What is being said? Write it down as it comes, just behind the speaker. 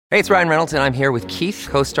Hey, it's Ryan Reynolds, and I'm here with Keith,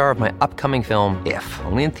 co-star of my upcoming film, If,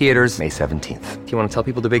 only in theaters May 17th. Do you want to tell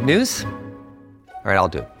people the big news? All right, I'll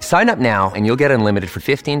do it. Sign up now and you'll get unlimited for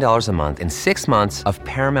 $15 a month and 6 months of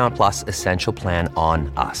Paramount Plus Essential Plan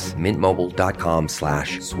on us.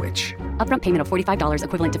 MintMobile.com/switch. Upfront payment of $45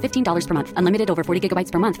 equivalent to $15 per month. Unlimited over 40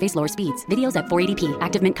 gigabytes per month. Face lower speeds. Videos at 480p.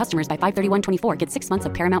 Active Mint customers by 531.24 get 6 months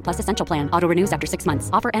of Paramount Plus Essential Plan. Auto renews after 6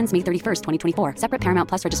 months. Offer ends May 31st, 2024. Separate Paramount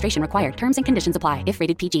Plus registration required. Terms and conditions apply if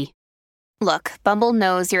rated PG. Look, Bumble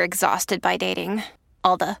knows you're exhausted by dating.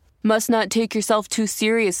 All the must not take yourself too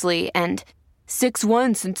seriously and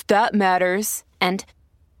 6'1" since that matters. And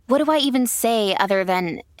what do I even say other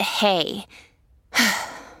than hey?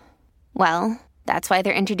 Well, that's why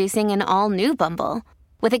they're introducing an all-new Bumble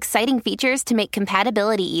with exciting features to make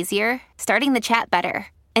compatibility easier, starting the chat better,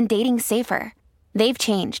 and dating safer. They've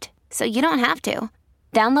changed, so you don't have to.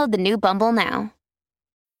 Download the new Bumble now.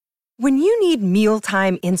 When you need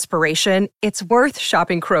mealtime inspiration, it's worth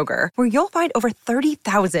shopping Kroger, where you'll find over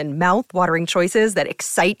 30,000 mouth-watering choices that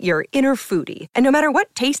excite your inner foodie. And no matter what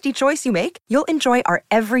tasty choice you make, you'll enjoy our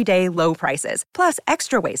everyday low prices, plus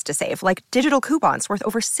extra ways to save, like digital coupons worth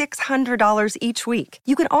over $600 each week.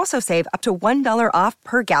 You can also save up to $1 off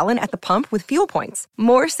per gallon at the pump with fuel points.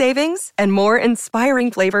 More savings and more inspiring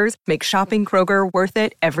flavors make shopping Kroger worth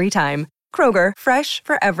it every time. Kroger, fresh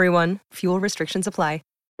for everyone. Fuel restrictions apply.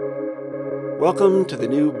 Welcome to the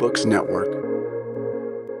New Books Network.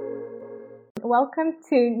 Welcome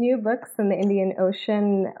to New Books in the Indian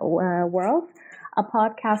Ocean World, a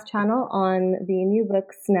podcast channel on the New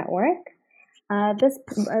Books Network. This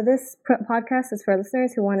podcast is for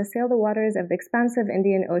listeners who want to sail the waters of the expansive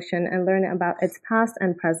Indian Ocean and learn about its past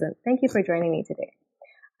and present. Thank you for joining me today.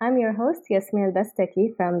 I'm your host, Yasmin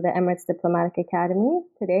Al-Bastaki from the Emirates Diplomatic Academy.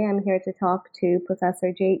 Today I'm here to talk to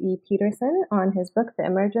Professor J.E. Peterson on his book, The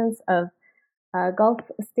Emergence of Gulf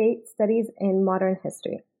State Studies in Modern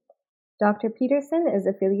History. Dr. Peterson is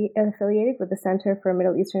affiliated with the Center for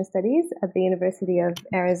Middle Eastern Studies at the University of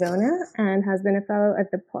Arizona and has been a fellow at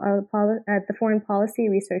the Foreign Policy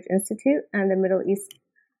Research Institute and the Middle East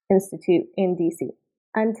Institute in D.C.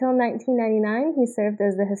 Until 1999, he served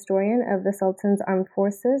as the historian of the Sultan's Armed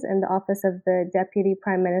Forces in the Office of the Deputy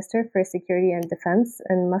Prime Minister for Security and Defense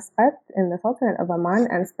in Muscat in the Sultanate of Oman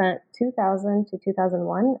and spent 2000 to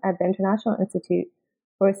 2001 at the International Institute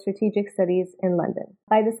for Strategic Studies in London.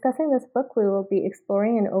 By discussing this book, we will be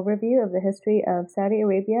exploring an overview of the history of Saudi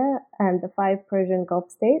Arabia and the 5 Persian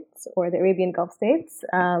Gulf states, or the Arabian Gulf states,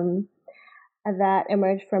 that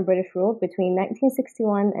emerged from British rule between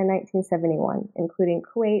 1961 and 1971, including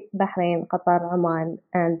Kuwait, Bahrain, Qatar, Oman,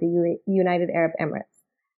 and the United Arab Emirates,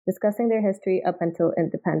 discussing their history up until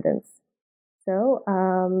independence. So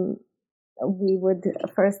we would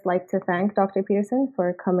first like to thank Dr. Peterson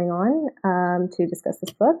for coming on to discuss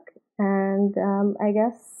this book. And I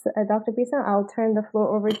guess, Dr. Peterson, I'll turn the floor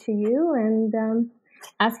over to you and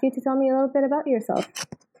ask you to tell me a little bit about yourself.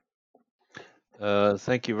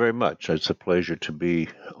 Thank you very much. It's a pleasure to be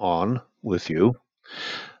on with you.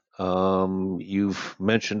 You've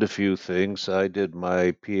mentioned a few things. I did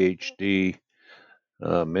my PhD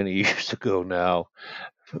many years ago now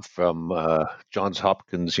from Johns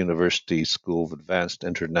Hopkins University School of Advanced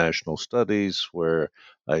International Studies, where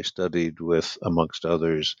I studied with, amongst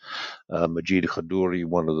others, Majid Khadouri,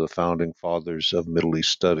 one of the founding fathers of Middle East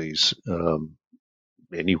studies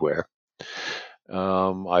anywhere.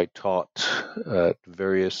 I taught at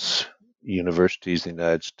various universities in the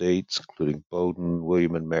United States, including Bowdoin,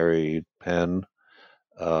 William and Mary, Penn,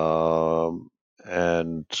 and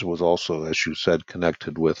was also, as you said,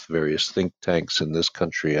 connected with various think tanks in this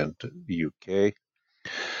country and the UK.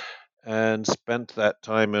 And spent that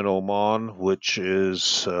time in Oman, which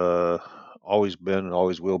is always been and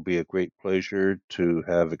always will be a great pleasure to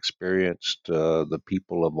have experienced the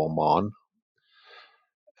people of Oman.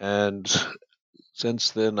 And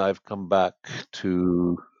since then, I've come back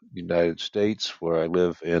to the United States, where I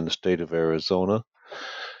live in the state of Arizona,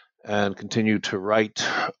 and continue to write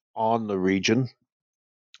on the region.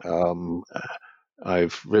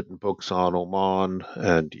 I've written books on Oman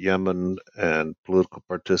and Yemen and political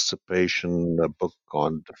participation, a book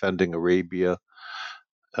on defending Arabia,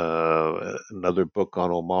 another book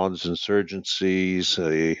on Oman's insurgencies,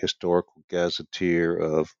 a historical gazetteer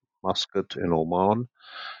of Muscat in Oman.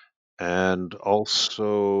 And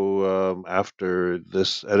also, after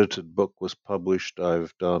this edited book was published,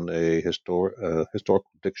 I've done a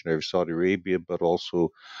historical dictionary of Saudi Arabia, but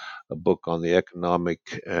also a book on the economic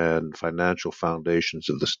and financial foundations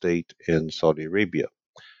of the state in Saudi Arabia.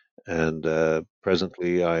 And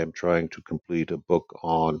presently, I am trying to complete a book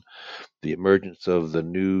on the emergence of the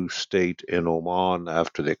new state in Oman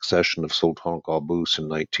after the accession of Sultan Qaboos in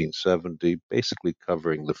 1970, basically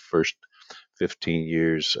covering the first 15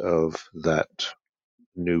 years of that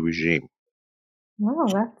new regime. Wow,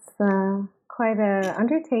 that's quite a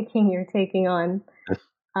undertaking you're taking on.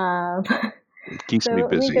 Um, It keeps me so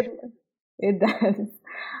we busy. could, it does.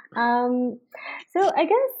 So I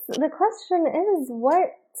guess the question is,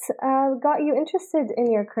 what got you interested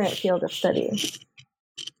in your current field of study?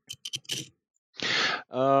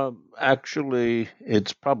 Actually,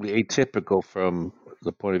 it's probably atypical from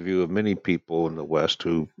the point of view of many people in the West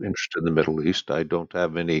who are interested in the Middle East. I don't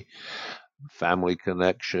have any family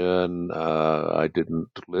connection. I didn't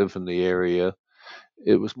live in the area.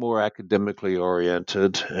 It was more academically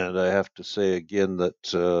oriented, and I have to say again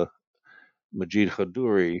that Majid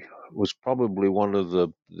Khadouri was probably one of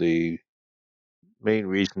the main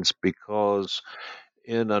reasons, because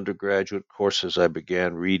in undergraduate courses I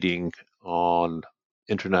began reading on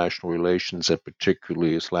international relations and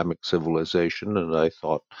particularly Islamic civilization, and I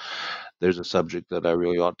thought there's a subject that I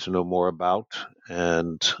really ought to know more about,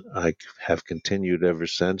 and I have continued ever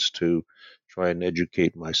since to try and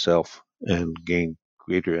educate myself and gain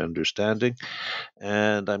greater understanding.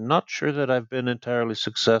 And I'm not sure that I've been entirely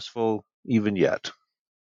successful even yet.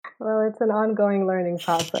 Well, it's an ongoing learning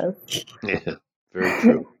process. Yeah, very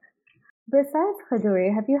true. Besides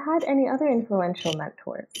Khadouri, have you had any other influential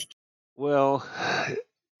mentors? Well,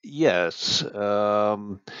 yes.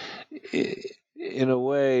 In a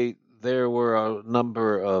way, there were a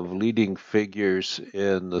number of leading figures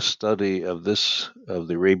in the study of the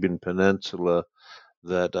Arabian Peninsula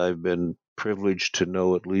that I've been privileged to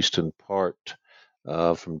know, at least in part,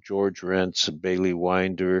 from George Rentz, Bailey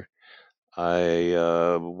Winder.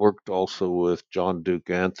 I worked also with John Duke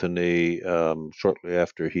Anthony shortly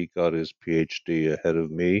after he got his PhD ahead of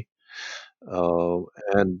me. Uh,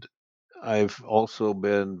 and I've also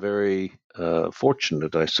been very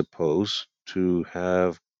fortunate, I suppose, to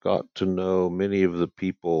have got to know many of the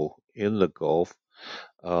people in the Gulf,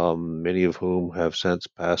 many of whom have since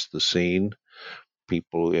passed the scene,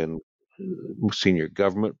 people in senior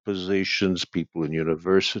government positions, people in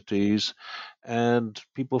universities, and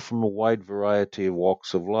people from a wide variety of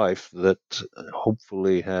walks of life that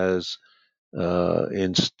hopefully has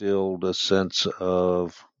instilled a sense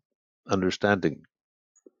of understanding.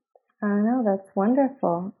 No, that's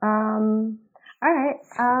wonderful. All right.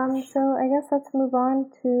 So I guess let's move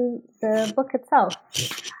on to the book itself.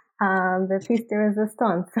 The piece de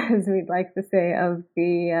resistance, as we'd like to say, of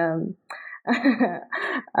the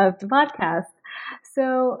of the podcast.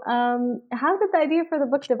 So, how did the idea for the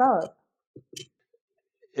book develop?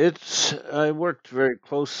 I worked very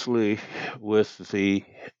closely with the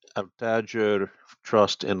Al-Tajir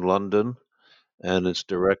Trust in London and its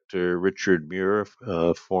director, Richard Muir,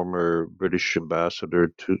 former British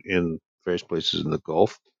ambassador in various places in the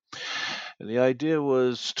Gulf. And the idea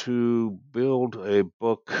was to build a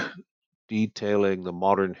book detailing the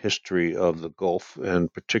modern history of the Gulf,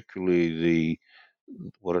 and particularly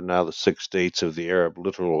what are now the 6 states of the Arab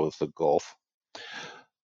littoral of the Gulf.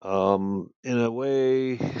 In a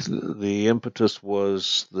way, the impetus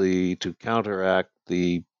was to counteract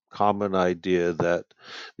the common idea that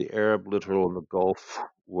the Arab littoral and the Gulf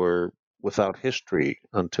were without history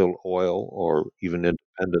until oil or even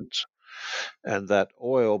independence, and that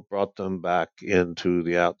oil brought them back into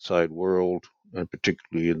the outside world, and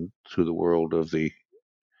particularly into the world of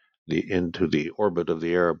into the orbit of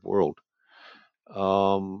the Arab world.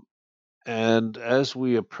 Um, and as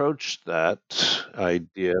we approached that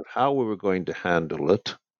idea of how we were going to handle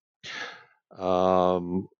it,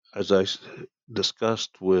 as I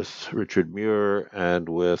discussed with Richard Muir and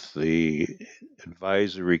with the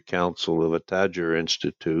Advisory Council of Atajir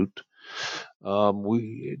Institute,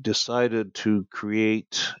 we decided to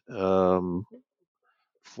create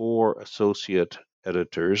 4 associate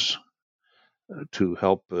editors to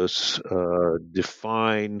help us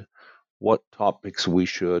define what topics we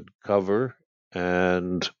should cover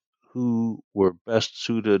and who were best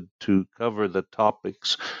suited to cover the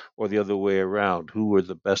topics, or the other way around, who were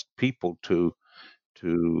the best people to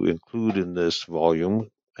include in this volume,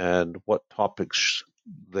 and what topics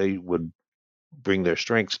they would bring their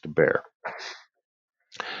strengths to bear.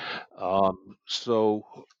 So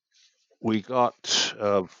we got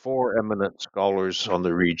 4 eminent scholars on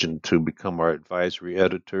the region to become our advisory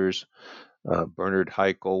editors. Bernard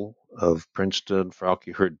Heikel of Princeton,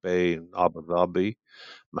 Faraki Hurt Bay in Abu Dhabi,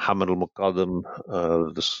 Mohammed Al Muqaddam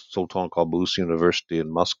of the Sultan Qaboos University in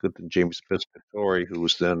Muscat, and James Piscatori, who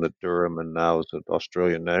was then at Durham and now is at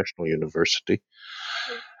Australian National University.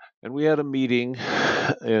 And we had a meeting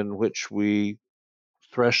in which we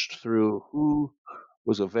threshed through who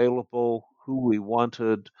was available, who we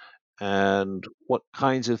wanted, and what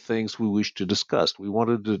kinds of things we wished to discuss. We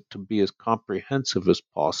wanted it to be as comprehensive as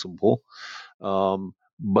possible,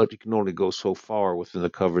 but you can only go so far within the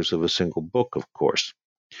covers of a single book, of course.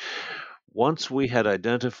 Once we had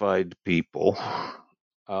identified people,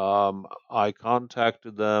 I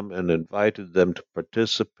contacted them and invited them to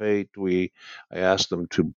participate. I asked them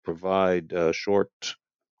to provide a short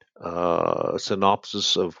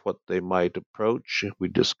synopsis of what they might approach. We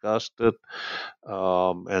discussed it,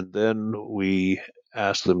 and then we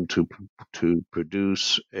asked them to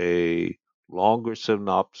produce a longer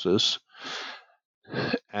synopsis.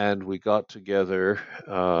 And we got together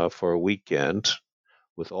for a weekend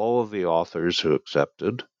with all of the authors who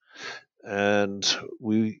accepted, and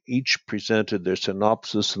we each presented their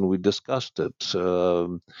synopsis and we discussed it,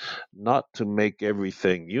 not to make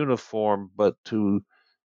everything uniform, but to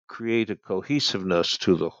create a cohesiveness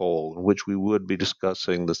to the whole, in which we would be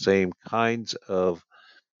discussing the same kinds of,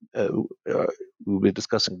 we would be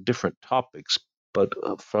discussing different topics, but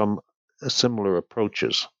from similar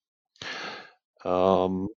approaches.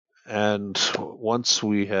 And once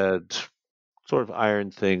we had sort of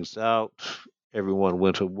ironed things out, everyone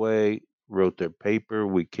went away, wrote their paper.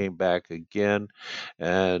 We came back again,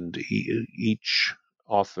 and each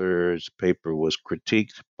author's paper was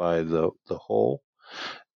critiqued by the whole,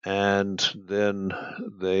 and then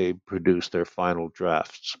they produced their final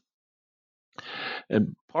drafts.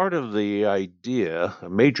 And part of the idea, a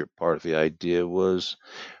major part of the idea, was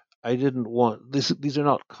I didn't want this. These are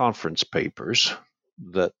not conference papers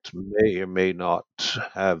that may or may not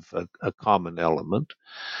have a common element.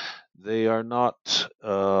 They are not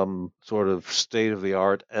sort of state of the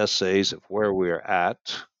art essays of where we are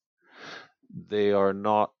at. They are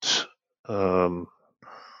not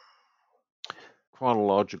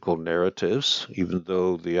chronological narratives, even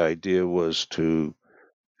though the idea was to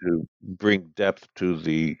bring depth to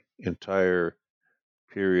the entire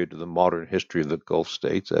period of the modern history of the Gulf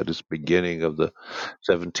states, that is, beginning of the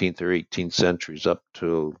 17th or 18th centuries up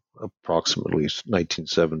to approximately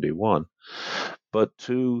 1971, but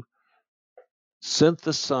to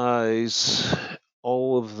synthesize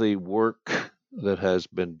all of the work that has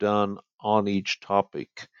been done on each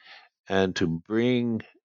topic and to bring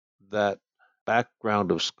that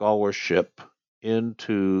background of scholarship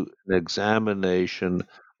into an examination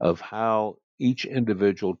of how each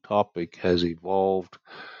individual topic has evolved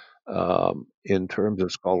in terms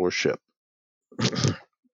of scholarship.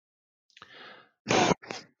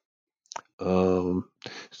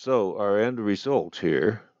 So our end result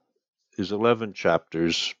here is 11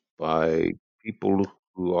 chapters by people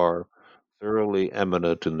who are thoroughly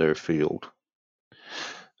eminent in their field.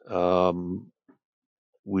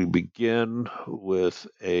 We begin with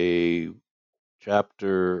a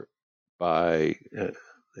chapter by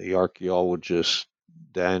the archaeologist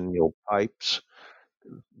Daniel Potts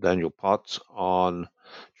on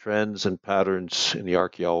trends and patterns in the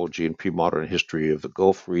archaeology and pre-modern history of the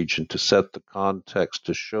Gulf region to set the context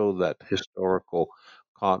to show that historical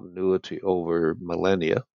continuity over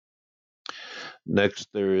millennia. Next,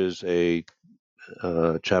 there is a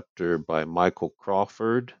chapter by Michael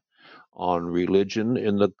Crawford on religion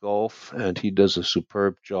in the Gulf, and he does a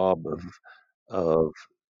superb job of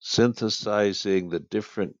synthesizing the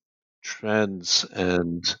different trends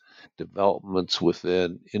and developments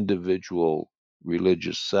within individual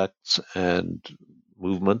religious sects and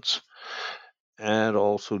movements, and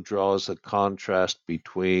also draws a contrast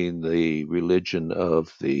between the religion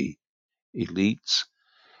of the elites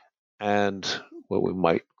and what we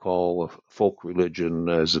might call a folk religion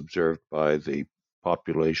as observed by the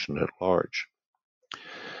population at large.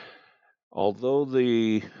 Although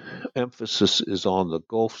the emphasis is on the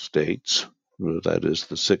Gulf states, that is,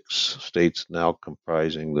 the 6 states now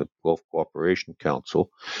comprising the Gulf Cooperation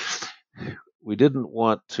Council, we didn't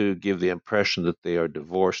want to give the impression that they are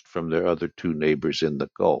divorced from their other 2 neighbors in the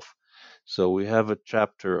Gulf. So we have a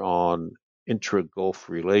chapter on intra-Gulf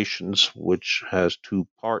relations, which has 2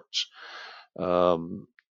 parts.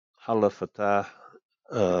 Hala Fatah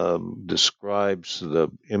describes the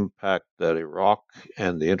impact that Iraq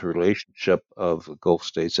and the interrelationship of the Gulf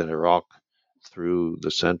states and Iraq through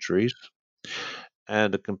the centuries.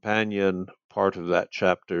 And a companion part of that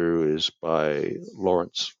chapter is by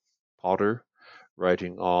Lawrence Potter,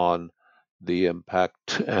 writing on the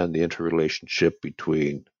impact and the interrelationship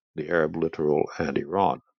between the Arab littoral and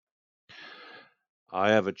Iran.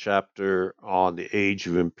 I have a chapter on the age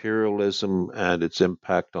of imperialism and its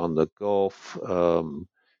impact on the Gulf,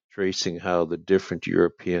 tracing how the different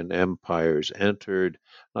European empires entered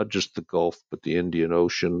not just the Gulf but the Indian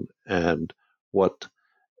Ocean, and what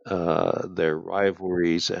their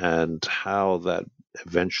rivalries and how that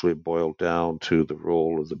eventually boiled down to the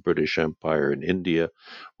role of the British Empire in India,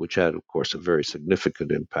 which had, of course, a very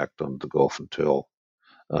significant impact on the Gulf until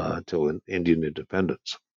Indian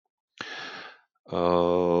independence.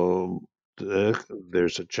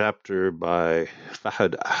 There's a chapter by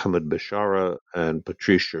Fahad Ahmed Bashara and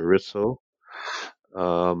Patricia Risso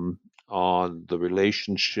on the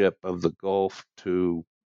relationship of the Gulf to,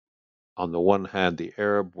 on the one hand, the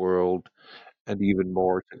Arab world, and even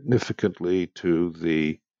more significantly to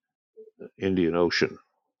the Indian Ocean.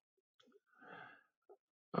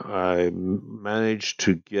 I managed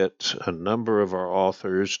to get a number of our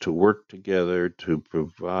authors to work together to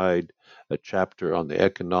provide a chapter on the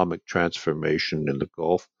economic transformation in the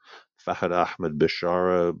Gulf. Fahad Ahmed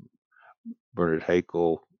Bashara, Bernard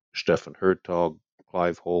Haeckel, Stefan Hertog,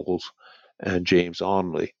 Clive Holes, and James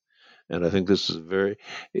Onley. And I think this is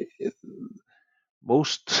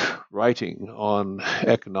most writing on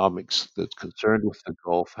economics that's concerned with the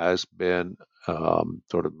Gulf has been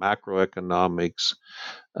sort of macroeconomics,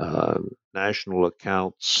 national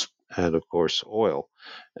accounts, and of course oil.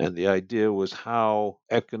 And the idea was how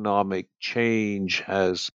economic change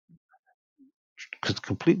has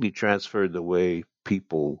completely transferred the way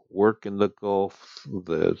people work in the Gulf,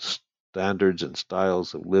 the standards and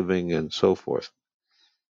styles of living, and so forth.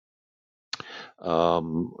 We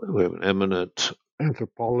have an eminent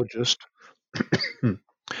anthropologist,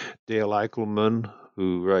 Dale Eichelman,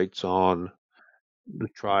 who writes on the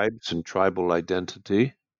tribes and tribal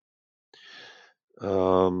identity.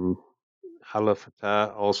 Hala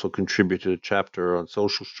Fatah also contributed a chapter on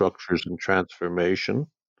social structures and transformation.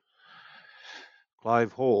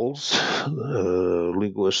 Clive Holes, a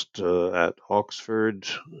linguist at Oxford,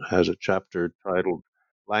 has a chapter titled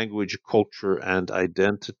Language, Culture, and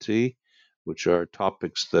Identity, which are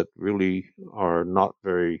topics that really are not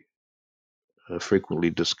very frequently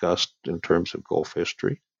discussed in terms of Gulf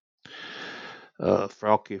history.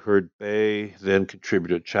 Frauke Herd Bay then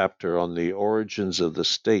contributed a chapter on the origins of the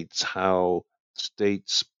states, how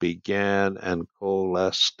states began and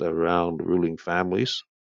coalesced around ruling families.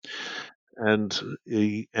 And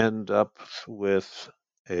you end up with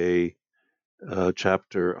a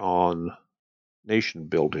chapter on nation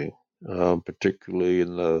building, particularly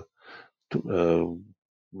in the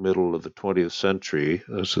middle of the 20th century.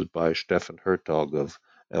 This is by Stefan Hertog of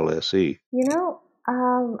LSE.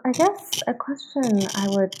 I guess a question I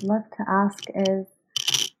would love to ask is,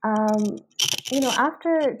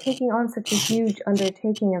 after taking on such a huge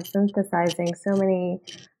undertaking of synthesizing so many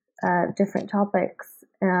different topics,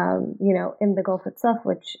 in the Gulf itself,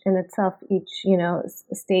 which in itself, each,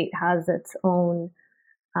 state has its own,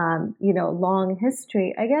 long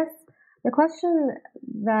history. I guess the question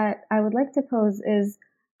that I would like to pose is,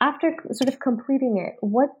 after sort of completing it,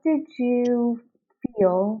 what did you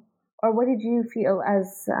feel, or what did you feel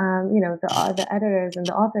as, the editors and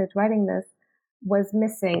the authors writing this was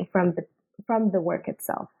missing from the work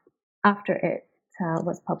itself after it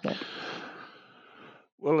was published?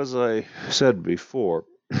 Well, as I said before,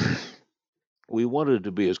 we wanted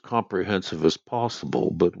to be as comprehensive as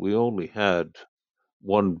possible, but we only had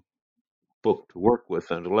one book to work with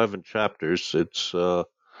and 11 chapters. It's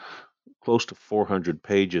close to 400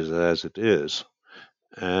 pages as it is.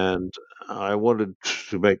 And I wanted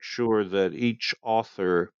to make sure that each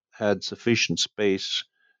author had sufficient space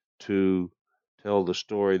to tell the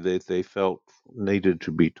story that they felt needed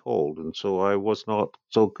to be told. And so I was not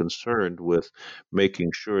so concerned with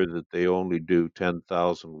making sure that they only do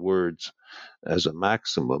 10,000 words as a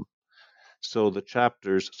maximum. So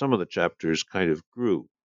some of the chapters kind of grew.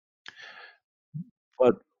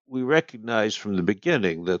 But we recognized from the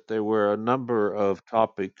beginning that there were a number of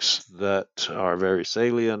topics that are very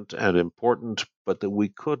salient and important, but that we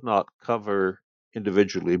could not cover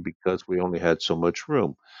individually because we only had so much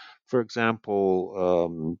room. For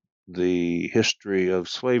example, the history of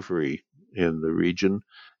slavery in the region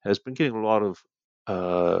has been getting a lot of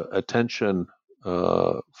attention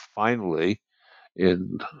finally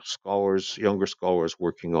in younger scholars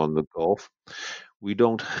working on the Gulf. We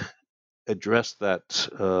don't address that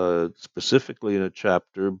specifically in a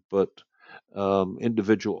chapter, but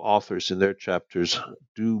individual authors in their chapters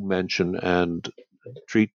do mention and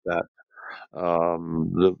treat that.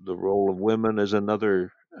 The role of women is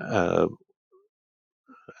another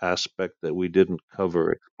aspect that we didn't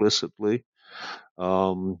cover explicitly.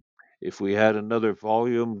 If we had another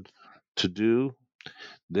volume to do,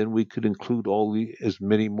 then we could include as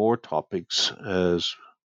many more topics as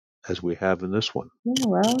as we have in this one.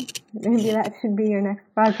 Well, maybe that should be your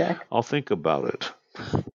next project. I'll think about it.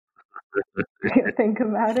 Think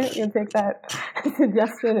about it. You'll take that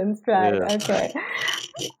suggestion in stride. Yeah. Okay.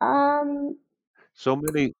 Um. So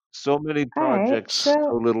many All right. projects,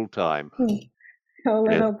 so little time. So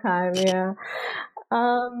little time. Yeah.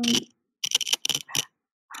 Um.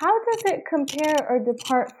 How does it compare or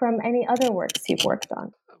depart from any other works you've worked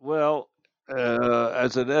on? Well,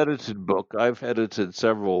 as an edited book, I've edited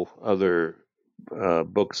several other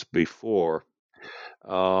books before,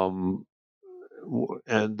 um,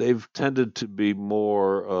 and they've tended to be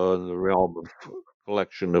more in the realm of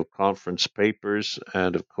collection of conference papers.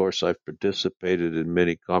 And of course, I've participated in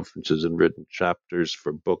many conferences and written chapters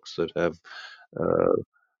for books that have uh,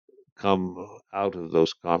 come out of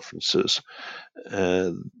those conferences.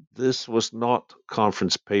 This was not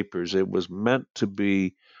conference papers. It was meant to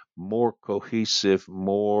be more cohesive,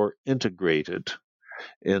 more integrated,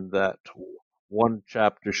 in that one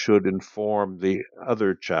chapter should inform the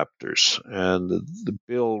other chapters and the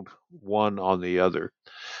build one on the other.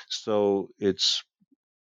 So it's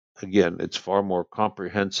far more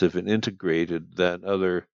comprehensive and integrated than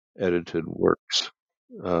other edited works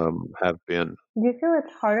have been. Do you feel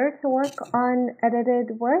it's harder to work on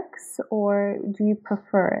edited works, or do you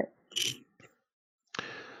prefer it?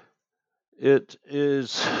 It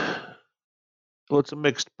is, well, it's a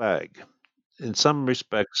mixed bag. In some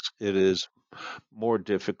respects, it is more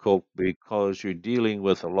difficult because you're dealing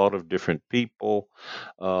with a lot of different people.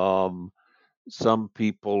 Um, some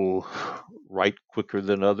people write quicker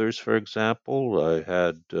than others, for example. I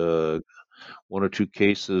had one or two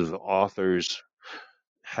cases of authors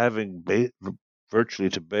having virtually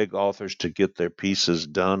to beg authors to get their pieces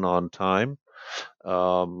done on time.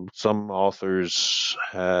 Some authors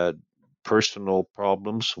had personal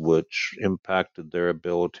problems which impacted their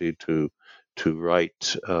ability to write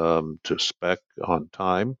to spec on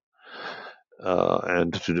time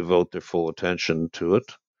and to devote their full attention to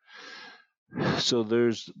it. So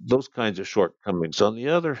there's those kinds of shortcomings. On the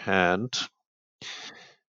other hand,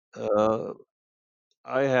 uh,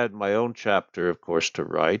 I had my own chapter, of course, to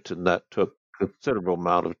write, and that took a considerable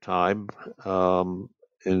amount of um,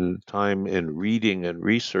 time in reading and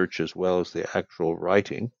research as well as the actual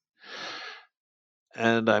writing.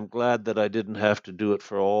 And I'm glad that I didn't have to do it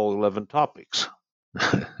for all 11 topics.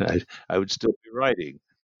 I would still be writing.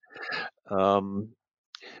 Um,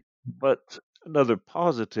 but another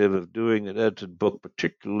positive of doing an edited book,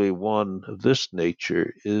 particularly one of this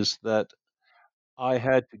nature, is that I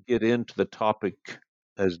had to get into the topic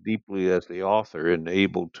as deeply as the author and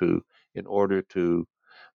able to, in order to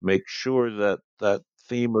make sure that that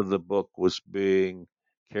theme of the book was being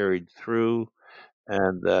carried through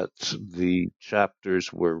and that the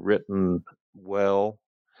chapters were written well.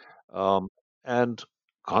 Um, and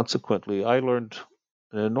consequently, I learned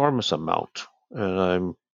an enormous amount, and I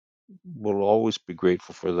will always be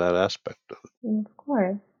grateful for that aspect of it. Of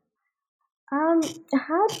course. How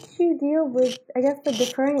did you deal with, I guess, the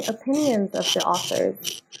differing opinions of the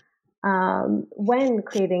authors when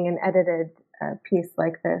creating an edited piece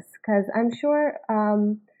like this? Because I'm sure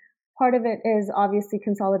part of it is obviously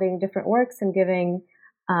consolidating different works and giving,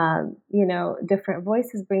 different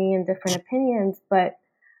voices, bringing in different opinions. But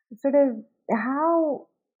sort of how,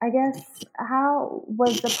 I guess, how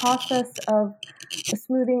was the process of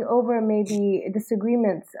smoothing over maybe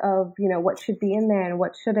disagreements of, what should be in there and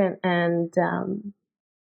what shouldn't? And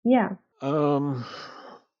yeah.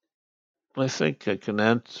 I think I can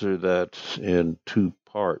answer that in two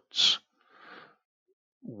parts.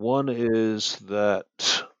 One is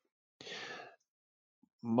that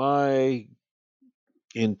my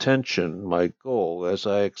intention, my goal, as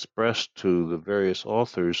I expressed to the various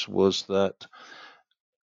authors, was that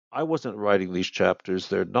I wasn't writing these chapters.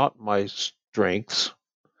 They're not my strengths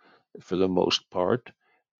for the most part.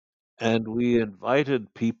 And we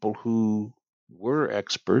invited people who were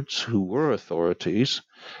experts, who were authorities,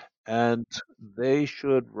 and they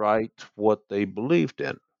should write what they believed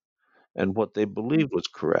in and what they believed was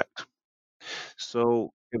correct.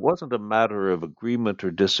 So it wasn't a matter of agreement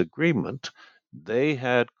or disagreement. They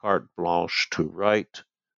had carte blanche to write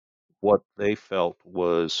what they felt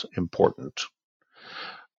was important.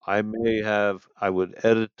 I would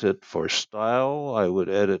edit it for style, I would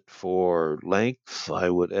edit for length, I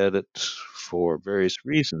would edit for various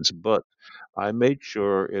reasons, but I made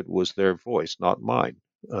sure it was their voice, not mine.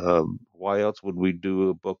 Why else would we do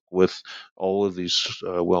a book with all of these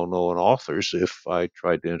well known authors if I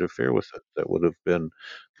tried to interfere with it? That would have been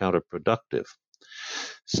counterproductive.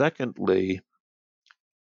 Secondly,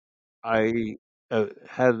 I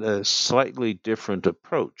had a slightly different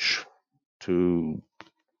approach to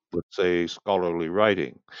let's say, scholarly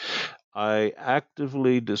writing. I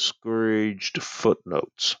actively discouraged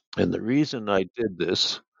footnotes. And the reason I did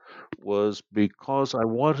this was because I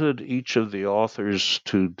wanted each of the authors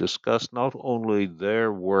to discuss not only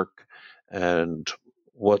their work and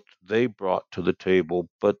what they brought to the table,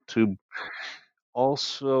 but to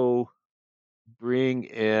also bring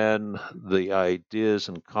in the ideas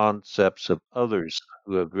and concepts of others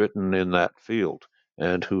who have written in that field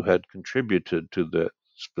and who had contributed to the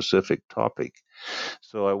specific topic.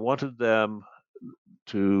 So I wanted them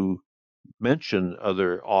to mention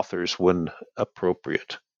other authors when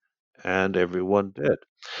appropriate, and everyone did.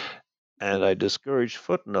 And I discouraged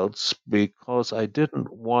footnotes because I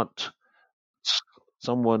didn't want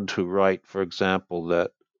someone to write, for example,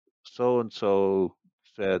 that so and so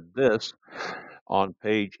said this on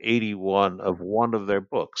page 81 of one of their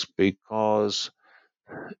books, because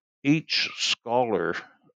each scholar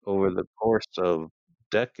over the course of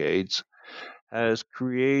decades has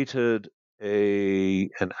created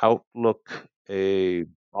an outlook, a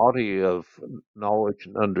body of knowledge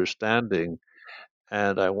and understanding,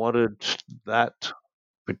 and I wanted that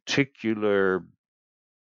particular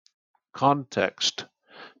context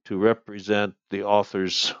to represent the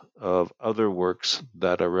authors of other works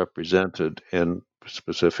that are represented in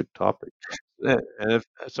specific topics. And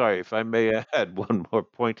if I may add one more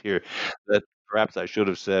point here that perhaps I should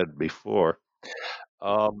have said before.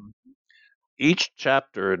 Um, each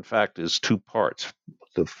chapter, in fact, is two parts.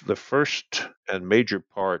 The first and major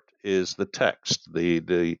part is the text,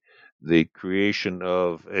 the creation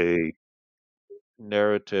of a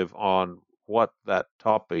narrative on what that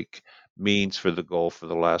topic means for the Gulf for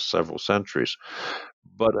the last several centuries.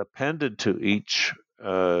 But appended to each,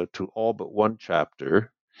 to all but one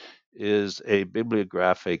chapter, is a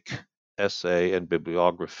bibliographic essay and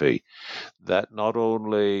bibliography that not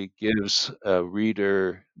only gives a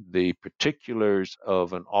reader the particulars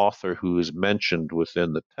of an author who is mentioned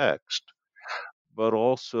within the text, but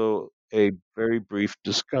also a very brief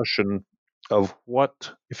discussion of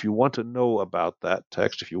what, if you want to know about that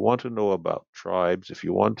text, if you want to know about tribes, if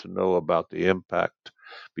you want to know about the impact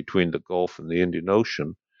between the Gulf and the Indian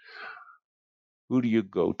Ocean, who do you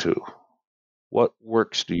go to? What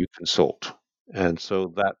works do you consult? And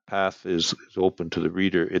so that path is open to the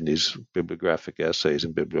reader in these bibliographic essays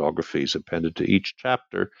and bibliographies appended to each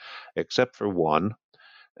chapter, except for one.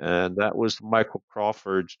 And that was Michael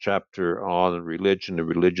Crawford's chapter on religion and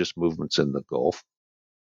religious movements in the Gulf.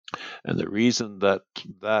 And the reason that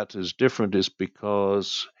that is different is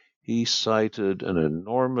because he cited an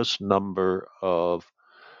enormous number of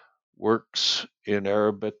works in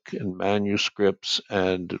Arabic and manuscripts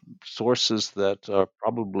and sources that are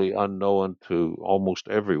probably unknown to almost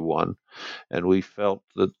everyone. And we felt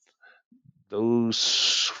that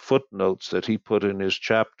those footnotes that he put in his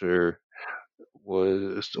chapter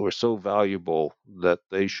were so valuable that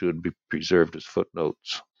they should be preserved as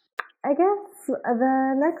footnotes. I guess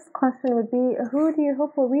the next question would be, who do you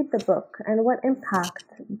hope will read the book, and what impact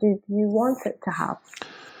did you want it to have?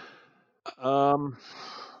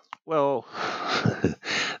 Well,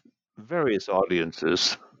 various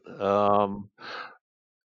audiences. On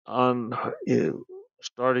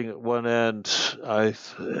starting at one end, I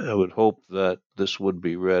would hope that this would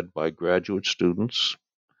be read by graduate students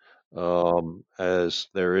as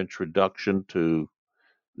their introduction to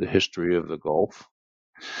the history of the Gulf.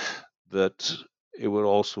 That it would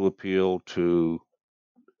also appeal to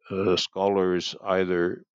scholars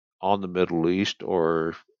either on the Middle East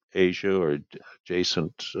or Asia or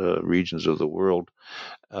adjacent regions of the world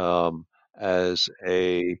as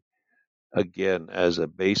a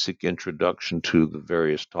basic introduction to the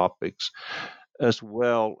various topics, as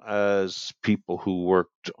well as people who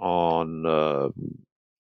worked on,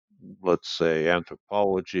 let's say,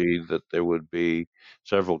 anthropology, that there would be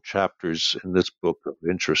several chapters in this book of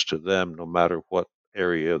interest to them, no matter what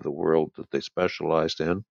area of the world that they specialized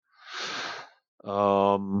in.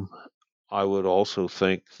 I would also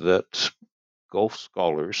think that Gulf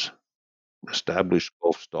scholars, established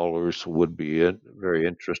Gulf scholars, would be very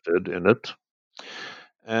interested in it.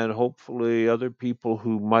 And hopefully, other people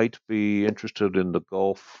who might be interested in the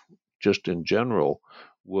Gulf just in general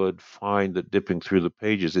would find that dipping through the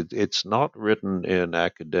pages, it's not written in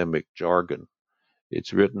academic jargon.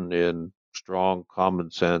 It's written in strong,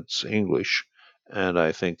 common sense English. And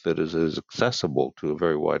I think that it is accessible to a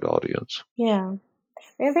very wide audience. Yeah.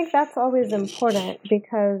 I think that's always important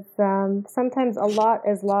because sometimes a lot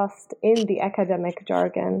is lost in the academic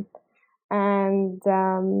jargon. And,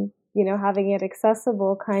 having it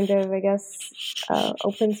accessible kind of, I guess,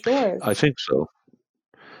 opens doors. I think so.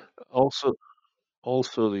 Also,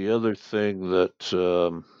 the other thing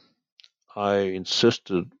that I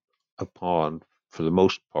insisted upon, for the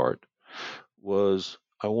most part, was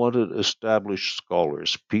I wanted established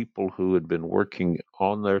scholars, people who had been working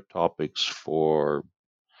on their topics for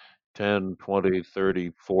 10, 20,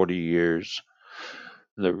 30, 40 years.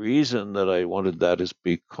 The reason that I wanted that is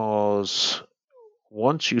because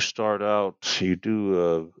once you start out, you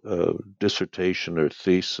do a dissertation or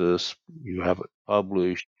thesis, you have it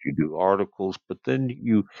published, you do articles, but then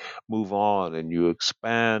you move on and you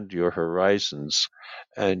expand your horizons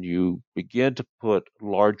and you begin to put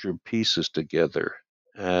larger pieces together.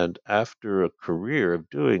 And after a career of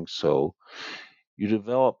doing so, you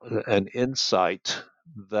develop an insight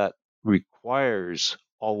that requires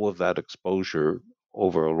all of that exposure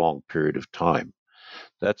over a long period of time.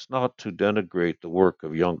 That's not to denigrate the work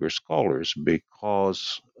of younger scholars,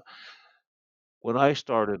 because when I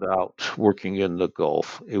started out working in the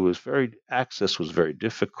Gulf, access was very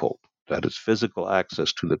difficult. That is, physical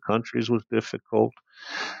access to the countries was difficult.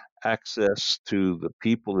 Access to the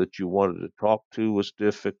people that you wanted to talk to was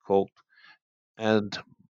difficult. And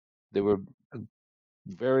there were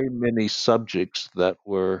very many subjects that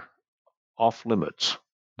were off limits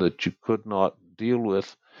that you could not deal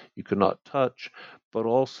with, you could not touch, but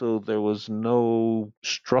also there was no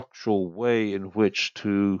structural way in which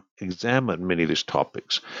to examine many of these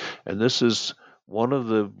topics. And this is one of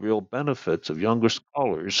the real benefits of younger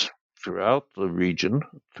scholars throughout the region,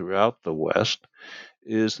 throughout the West,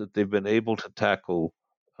 is that they've been able to tackle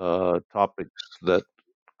topics that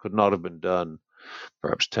could not have been done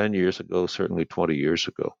perhaps 10 years ago, certainly 20 years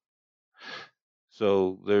ago.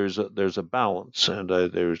 So there's a balance, and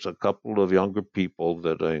there's a couple of younger people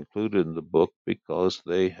that I included in the book because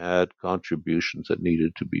they had contributions that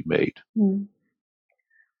needed to be made. Mm.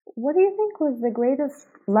 What do you think was the greatest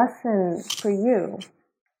lesson for you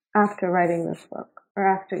after writing this book, or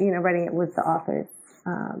after writing it with the authors?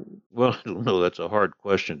 Well, I don't know. That's a hard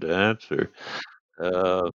question to answer.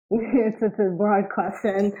 It's a broad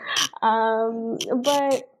question,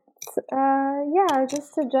 but yeah,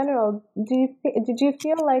 just in general, did you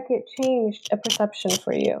feel like it changed a perception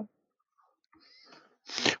for you?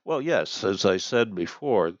 Well, yes, as I said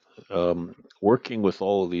before, working with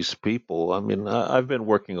all of these people. I mean, I've been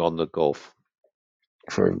working on the Gulf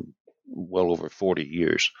for well over 40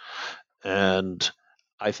 years, and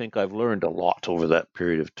I think I've learned a lot over that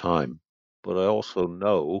period of time. But I also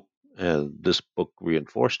know, and this book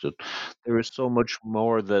reinforced it, there is so much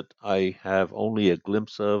more that I have only a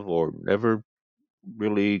glimpse of or never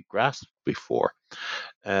really grasped before.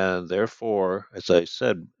 And therefore, as I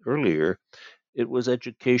said earlier, it was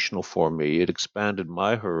educational for me. It expanded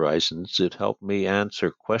my horizons. It helped me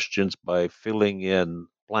answer questions by filling in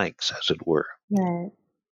blanks, as it were. Right.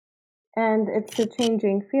 And it's a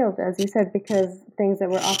changing field, as you said, because things that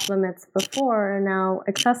were off limits before are now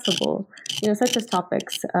accessible, such as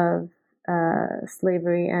topics of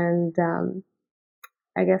slavery and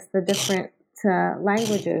I guess the different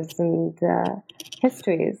languages and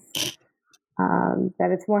histories.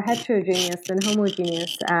 That it's more heterogeneous than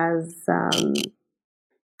homogeneous as,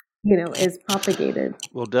 is propagated.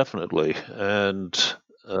 Well, definitely. And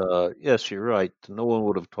yes, you're right. No one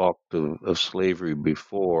would have talked of slavery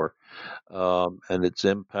before, and its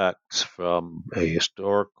impacts from a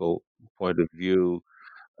historical point of view.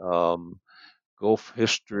 Um, Gulf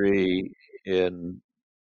history in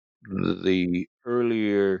the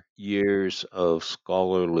earlier years of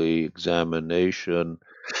scholarly examination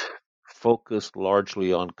focused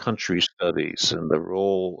largely on country studies and the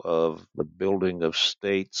role of the building of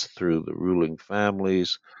states through the ruling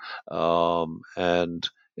families, and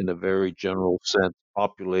in a very general sense,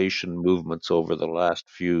 population movements over the last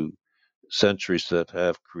few centuries that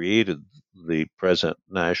have created the present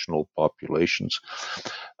national populations.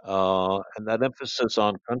 And that emphasis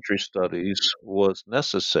on country studies was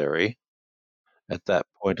necessary at that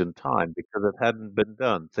point in time because it hadn't been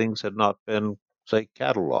done. Things had not been, say,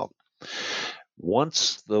 cataloged.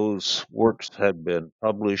 Once those works had been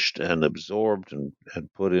published and absorbed and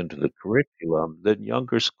put into the curriculum, then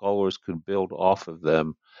younger scholars could build off of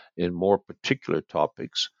them in more particular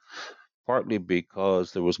topics, partly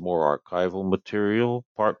because there was more archival material,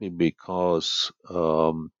 partly because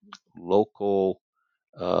local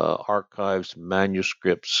archives,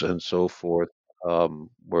 manuscripts, and so forth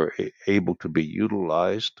were able to be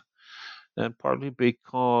utilized, and partly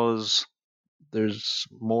because there's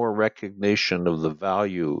more recognition of the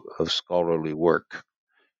value of scholarly work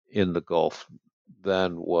in the Gulf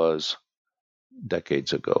than was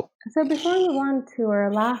decades ago. So before we move on to our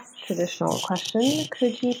last traditional question,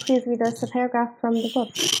 could you please read us a paragraph from the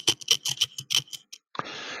book?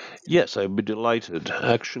 Yes, I'd be delighted.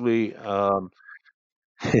 Actually,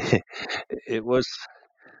 it was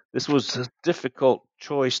this was a difficult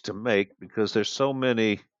choice to make because there's so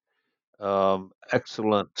many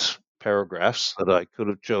excellent paragraphs that I could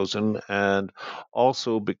have chosen, and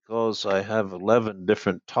also because I have 11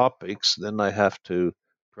 different topics, then I have to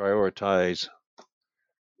prioritize,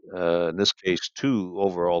 in this case, two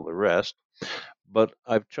over all the rest. But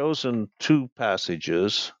I've chosen two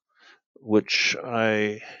passages which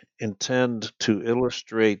I intend to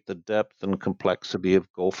illustrate the depth and complexity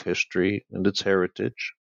of Gulf history and its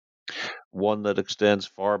heritage, one that extends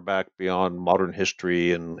far back beyond modern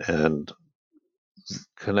history and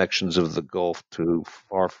connections of the Gulf to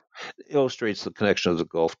far illustrates the connection of the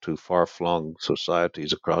Gulf to far-flung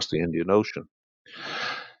societies across the Indian Ocean.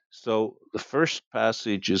 So the first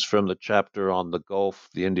passage is from the chapter on the Gulf,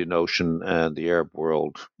 the Indian Ocean, and the Arab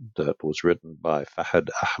world that was written by Fahad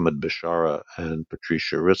Ahmed Bishara and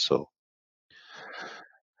Patricia Rizzo.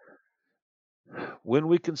 When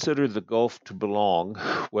we consider the Gulf to belong,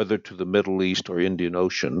 whether to the Middle East or Indian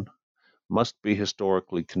Ocean, must be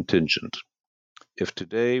historically contingent. If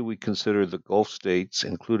today we consider the Gulf states,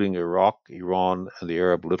 including Iraq, Iran, and the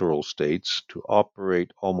Arab littoral states, to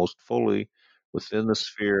operate almost fully within the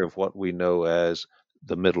sphere of what we know as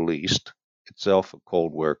the Middle East, itself a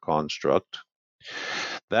Cold War construct,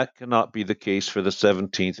 that cannot be the case for the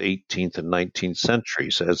 17th, 18th, and 19th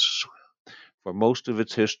centuries, as for most of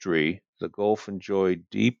its history, the Gulf enjoyed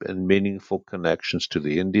deep and meaningful connections to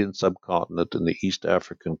the Indian subcontinent and the East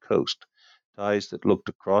African coast, ties that looked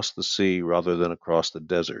across the sea rather than across the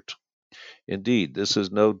desert. Indeed, this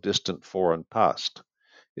is no distant foreign past.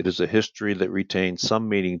 It is a history that retains some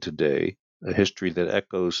meaning today, a history that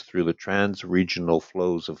echoes through the trans-regional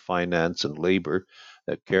flows of finance and labor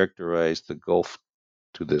that characterize the Gulf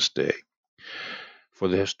to this day. For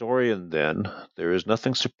the historian, then, there is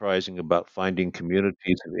nothing surprising about finding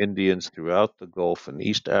communities of Indians throughout the Gulf and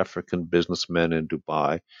East African businessmen in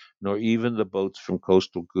Dubai, nor even the boats from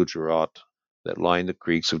coastal Gujarat that line the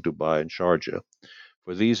creeks of Dubai and Sharjah.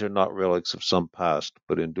 For these are not relics of some past,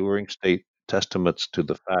 but enduring state testaments to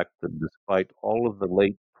the fact that despite all of the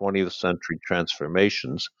late 20th century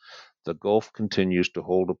transformations, the Gulf continues to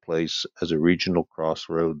hold a place as a regional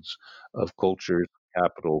crossroads of cultures,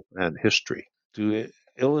 capital, and history. To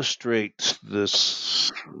illustrate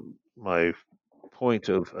this, my point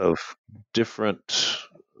of different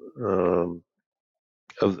um,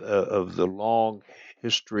 of the long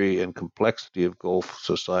history and complexity of Gulf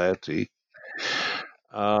society,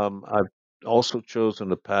 I've also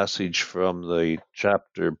chosen a passage from the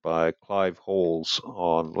chapter by Clive Holes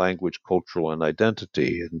on language, cultural, and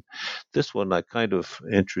identity. And this one I kind of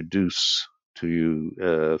introduce to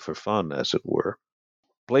you for fun, as it were.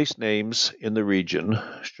 Place names in the region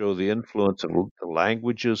show the influence of the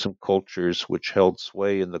languages and cultures which held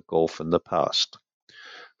sway in the Gulf in the past.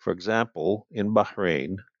 For example, in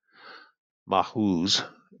Bahrain, Mahuz,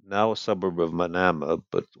 now a suburb of Manama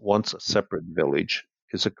but once a separate village,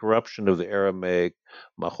 is a corruption of the Aramaic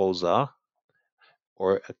Mahoza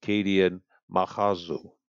or Akkadian Mahazu,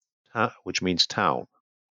 which means town.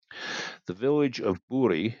 The village of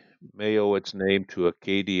Buri may owe its name to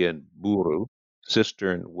Akkadian Buru,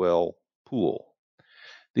 cistern, well, pool.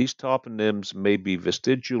 These toponyms may be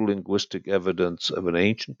vestigial linguistic evidence of an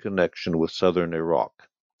ancient connection with southern Iraq.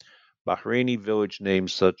 Bahraini village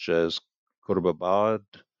names such as Qurbabad,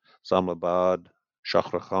 Samabad,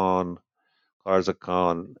 Shahrakhan,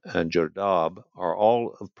 Kharzakhan, and Jardab are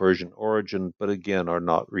all of Persian origin, but again are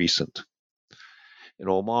not recent. In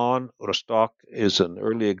Oman, Rostok is an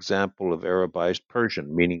early example of Arabized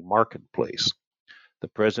Persian, meaning marketplace. The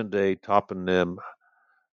present-day toponym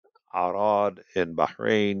Arad in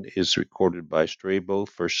Bahrain is recorded by Strabo,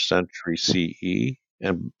 1st century CE,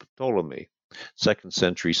 and Ptolemy, 2nd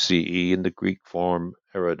century CE, in the Greek form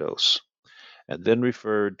Eridos, and then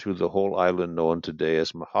referred to the whole island known today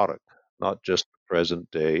as Maharak, not just the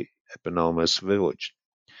present-day eponymous village.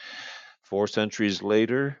 4 centuries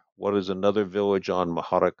later, what is another village on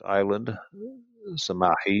Maharak Island,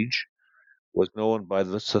 Samahij, was known by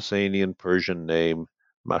the Sasanian Persian name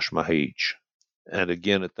Mashmahij, and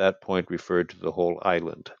again at that point referred to the whole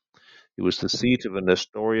island. It was the seat of a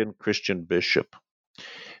Nestorian Christian bishop.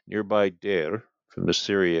 Nearby Deir, from the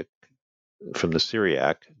Syriac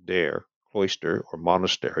Der, cloister or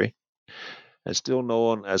monastery, and still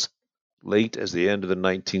known as late as the end of the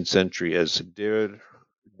 19th century as Deir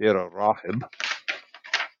Rahib,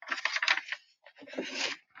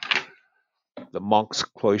 the monk's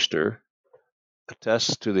cloister,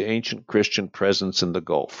 attests to the ancient Christian presence in the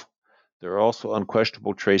Gulf. There are also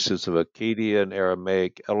unquestionable traces of Akkadian and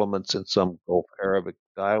Aramaic elements in some Gulf Arabic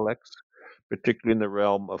dialects, particularly in the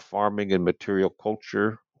realm of farming and material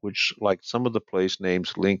culture, which, like some of the place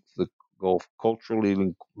names, link the Gulf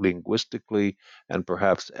culturally, linguistically, and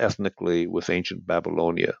perhaps ethnically with ancient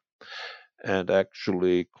Babylonia. And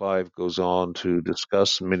actually, Clive goes on to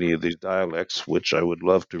discuss many of these dialects, which I would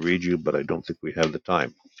love to read you, but I don't think we have the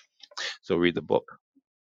time. So read the book.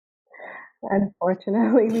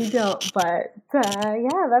 Unfortunately, we don't. But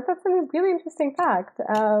yeah, that's a really interesting fact,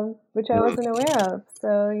 which I wasn't aware of.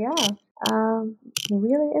 So yeah,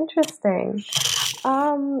 really interesting.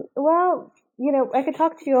 Well, I could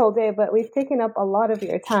talk to you all day, but we've taken up a lot of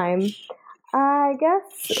your time. I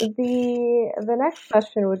guess the next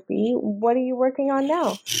question would be, what are you working on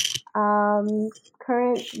now?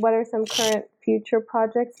 What are some current future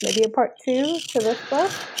projects? Maybe a part two to this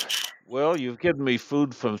book? Well, you've given me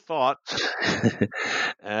food for thought,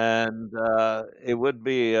 and it would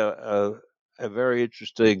be a very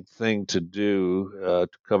interesting thing to do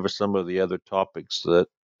to cover some of the other topics that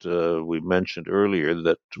we mentioned earlier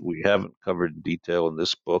that we haven't covered in detail in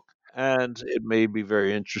this book. And it may be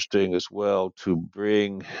very interesting as well to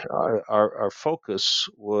bring our focus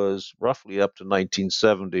was roughly up to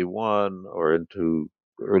 1971 or into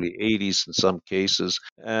early 80s in some cases.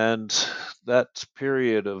 And that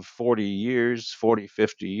period of 40 years, 40,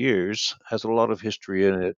 50 years, has a lot of history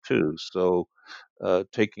in it too. So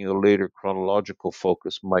taking a later chronological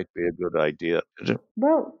focus might be a good idea.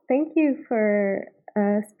 Well, thank you for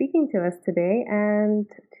speaking to us today, and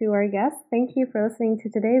to our guests, thank you for listening to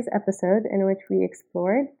today's episode in which we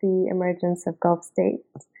explored the emergence of Gulf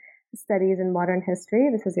states, studies in modern history.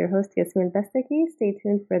 This is your host, Yasmin Bestaki. Stay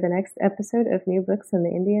tuned for the next episode of New Books in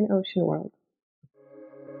the Indian Ocean World.